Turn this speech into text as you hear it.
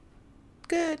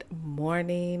Good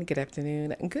morning, good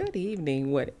afternoon, good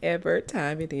evening, whatever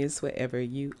time it is, wherever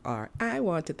you are. I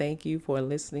want to thank you for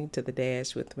listening to The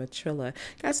Dash with Matrilla.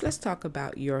 Guys, let's talk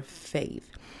about your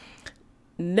faith.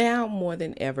 Now more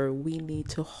than ever, we need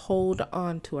to hold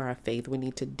on to our faith. We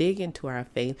need to dig into our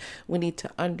faith. We need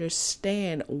to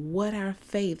understand what our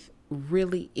faith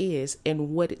really is and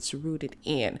what it's rooted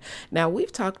in. Now,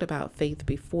 we've talked about faith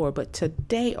before, but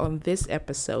today on this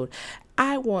episode,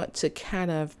 I want to kind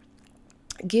of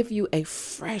give you a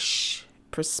fresh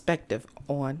perspective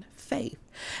on faith.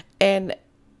 And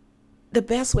the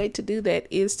best way to do that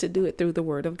is to do it through the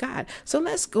Word of God. So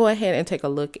let's go ahead and take a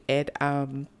look at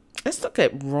let's look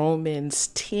at Romans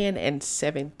 10 and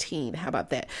 17. How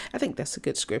about that? I think that's a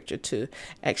good scripture to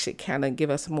actually kind of give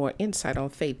us more insight on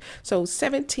faith. So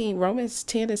Romans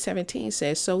 10 and 17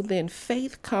 says, "So then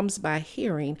faith comes by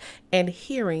hearing, and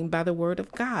hearing by the word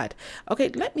of God." Okay,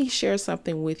 let me share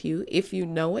something with you. If you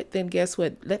know it, then guess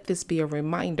what? Let this be a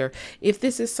reminder. If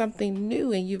this is something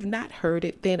new and you've not heard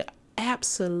it, then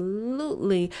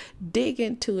absolutely dig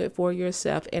into it for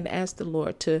yourself and ask the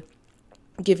Lord to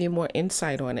give you more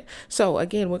insight on it. So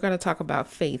again, we're going to talk about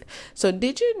faith. So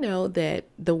did you know that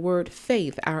the word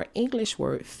faith, our English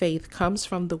word faith, comes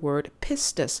from the word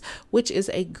pistis, which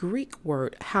is a Greek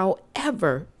word.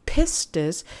 However,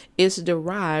 pistis is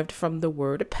derived from the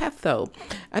word petho.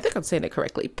 I think I'm saying it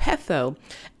correctly, petho.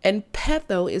 And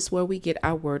petho is where we get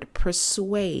our word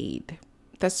persuade.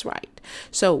 That's right.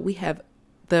 So we have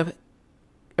the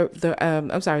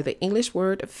English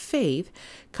word faith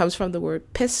comes from the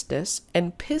word pistis,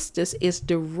 and pistis is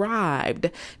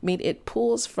derived, it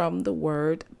pulls from the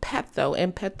word petho,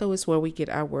 and petho is where we get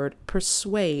our word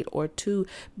persuade or to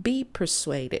be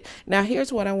persuaded. Now,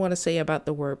 here's what I want to say about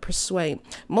the word persuade.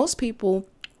 Most people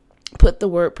put the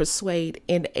word persuade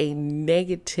in a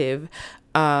negative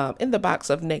in the box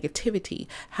of negativity.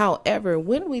 However,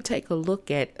 when we take a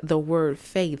look at the word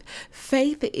faith,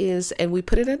 faith is, and we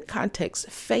put it in context,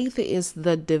 faith is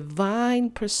the divine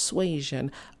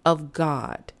persuasion of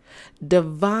God.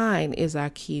 Divine is our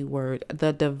key word,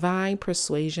 the divine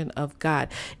persuasion of God.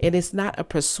 It is not a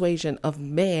persuasion of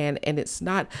man, and it's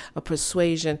not a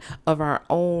persuasion of our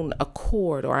own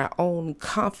accord or our own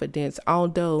confidence,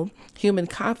 although human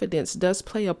confidence does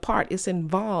play a part. It's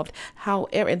involved.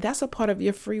 However, and that's a part of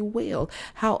your free will.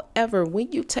 However,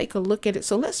 when you take a look at it,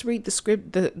 so let's read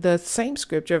the same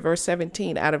scripture, verse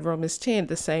 17 out of Romans 10,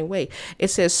 the same way. It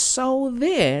says, So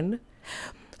then,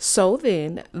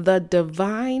 the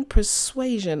divine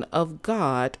persuasion of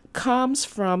God comes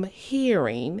from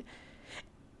hearing,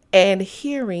 and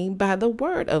hearing by the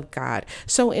word of God.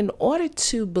 So in order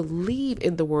to believe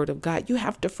in the word of God, you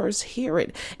have to first hear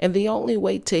it. And the only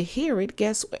way to hear it,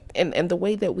 and the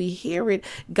way that we hear it,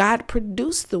 God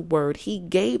produced the word. He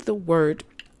gave the word.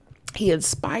 He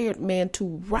inspired man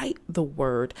to write the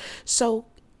word. So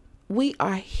we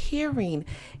are hearing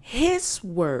his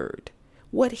word,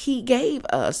 what he gave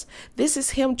us. This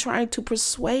is him trying to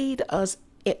persuade us,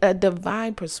 a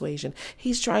divine persuasion.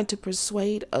 He's trying to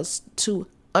persuade us to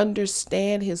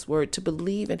understand his word, to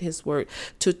believe in his word,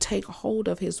 to take hold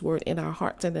of his word in our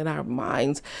hearts and in our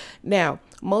minds. Now,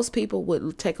 most people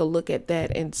would take a look at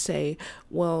that and say,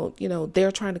 well,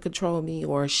 they're trying to control me,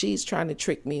 or she's trying to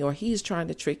trick me, or he's trying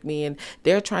to trick me, and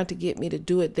they're trying to get me to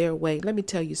do it their way. Let me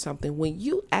tell you something. When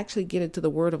you actually get into the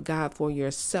word of God for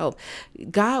yourself,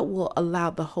 God will allow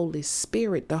the Holy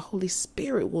Spirit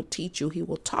will teach you. He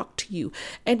will talk to you.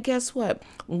 And guess what?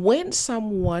 When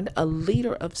someone, a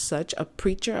leader of such, a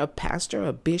preacher, a pastor,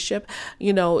 a bishop,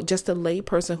 just a lay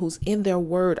person who's in their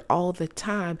word all the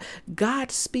time,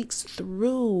 God speaks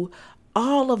through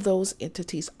all of those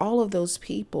entities, all of those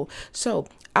people. So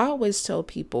I always tell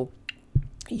people,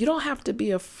 you don't have to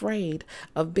be afraid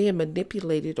of being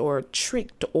manipulated or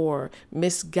tricked or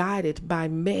misguided by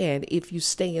man if you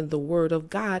stay in the word of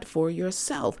God for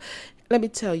yourself. Let me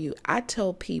tell you, I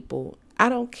tell people, I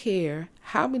don't care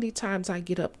how many times I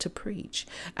get up to preach.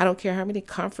 I don't care how many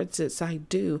conferences I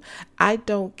do. I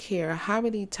don't care how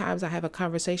many times I have a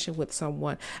conversation with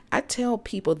someone. I tell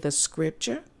people the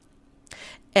scripture,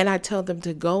 and I tell them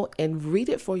to go and read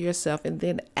it for yourself, and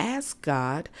then ask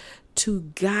God to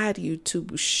guide you, to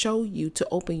show you, to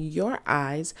open your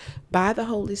eyes by the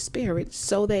Holy Spirit,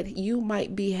 so that you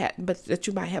might that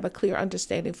you might have a clear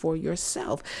understanding for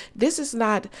yourself. This is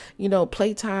not,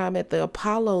 playtime at the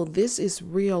Apollo. This is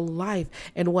real life.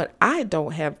 And what I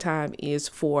don't have time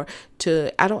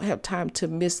I don't have time to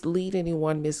mislead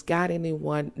anyone, misguide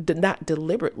anyone, not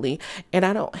deliberately. And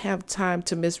I don't have time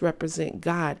to misrepresent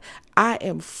God. I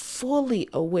am fully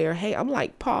aware. Hey, I'm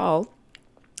like Paul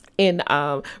in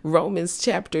Romans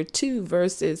chapter 2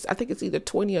 verses, I think it's either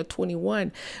 20 or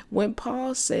 21, when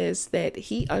Paul says that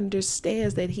he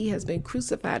understands that he has been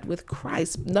crucified with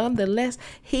Christ. Nonetheless,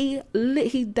 he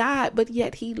died, but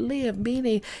yet he lived,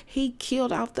 meaning he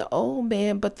killed off the old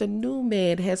man, but the new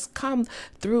man has come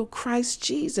through Christ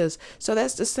Jesus. So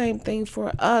that's the same thing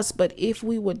for us. But if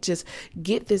we would just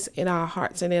get this in our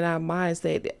hearts and in our minds,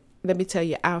 that let me tell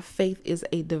you, our faith is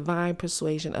a divine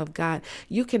persuasion of God.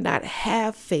 You cannot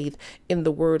have faith in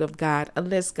the word of God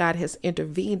unless God has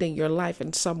intervened in your life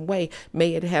in some way.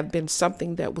 May it have been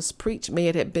something that was preached. May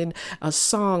it have been a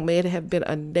song. May it have been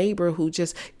a neighbor who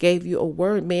just gave you a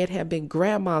word. May it have been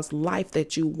grandma's life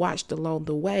that you watched along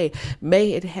the way.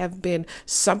 May it have been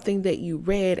something that you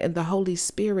read and the Holy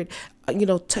Spirit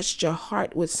touched your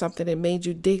heart with something and made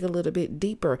you dig a little bit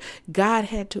deeper. God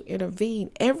had to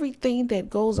intervene. Everything that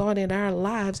goes on in our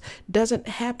lives doesn't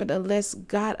happen unless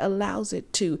God allows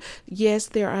it to. Yes,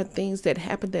 there are things that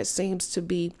happen that seems to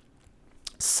be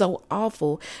so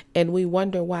awful, and we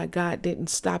wonder why God didn't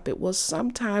stop it. Well,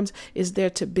 sometimes it's there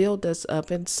to build us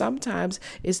up, and sometimes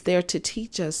it's there to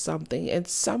teach us something, and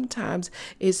sometimes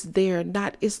it's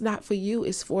not for you,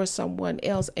 it's for someone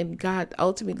else, and God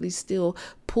ultimately still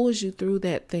pulls you through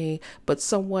that thing, but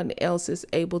someone else is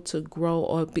able to grow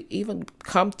or even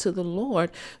come to the Lord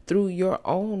through your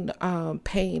own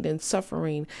pain and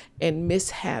suffering and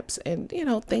mishaps and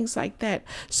things like that.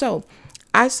 So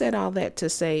I said all that to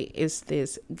say is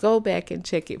this: go back and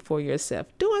check it for yourself.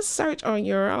 Do a search on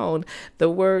your own. The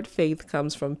word faith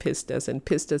comes from pistos, and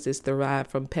pistos is derived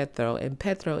from petro, and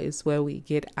petro is where we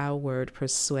get our word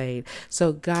persuade.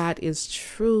 So God is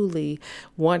truly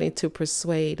wanting to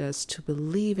persuade us to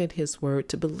believe in his word,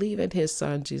 to believe in his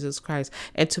son, Jesus Christ,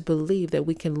 and to believe that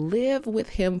we can live with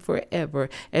him forever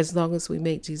as long as we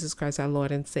make Jesus Christ our Lord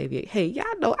and Savior. Hey,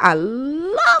 y'all know I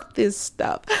love this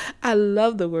stuff. I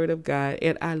love the word of God.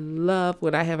 And I love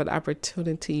when I have an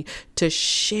opportunity to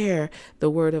share the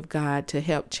word of God to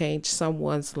help change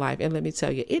someone's life. And let me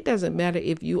tell you, it doesn't matter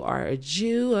if you are a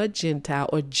Jew, a Gentile,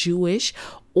 or Jewish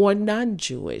or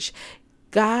non-Jewish.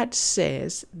 God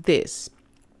says this: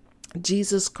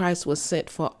 Jesus Christ was sent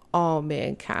for all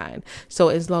mankind. So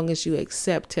as long as you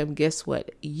accept him, guess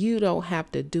what? You don't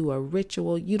have to do a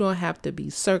ritual. You don't have to be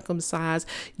circumcised.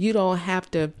 You don't have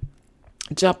to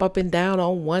jump up and down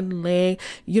on one leg.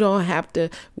 You don't have to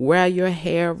wear your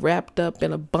hair wrapped up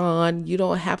in a bun. You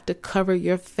don't have to cover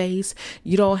your face.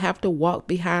 You don't have to walk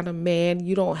behind a man.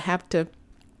 You don't have to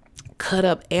cut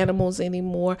up animals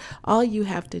anymore. All you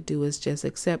have to do is just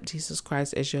accept Jesus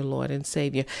Christ as your Lord and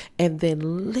Savior, and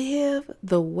then live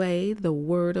the way the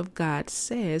word of God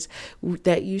says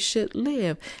that you should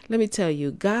live. Let me tell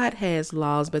you, God has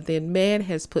laws, but then man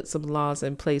has put some laws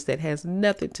in place that has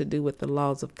nothing to do with the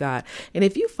laws of God. And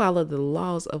if you follow the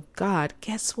laws of God,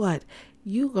 guess what?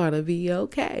 You're gonna be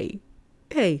okay.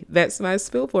 Hey, that's my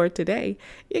spiel for today.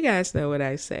 You guys know what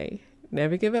I say.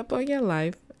 Never give up on your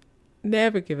life.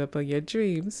 Never give up on your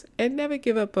dreams, and never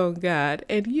give up on God.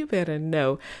 And you better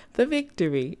know the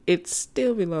victory, it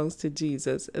still belongs to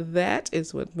Jesus. That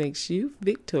is what makes you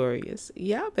victorious.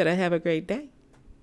 Y'all better have a great day.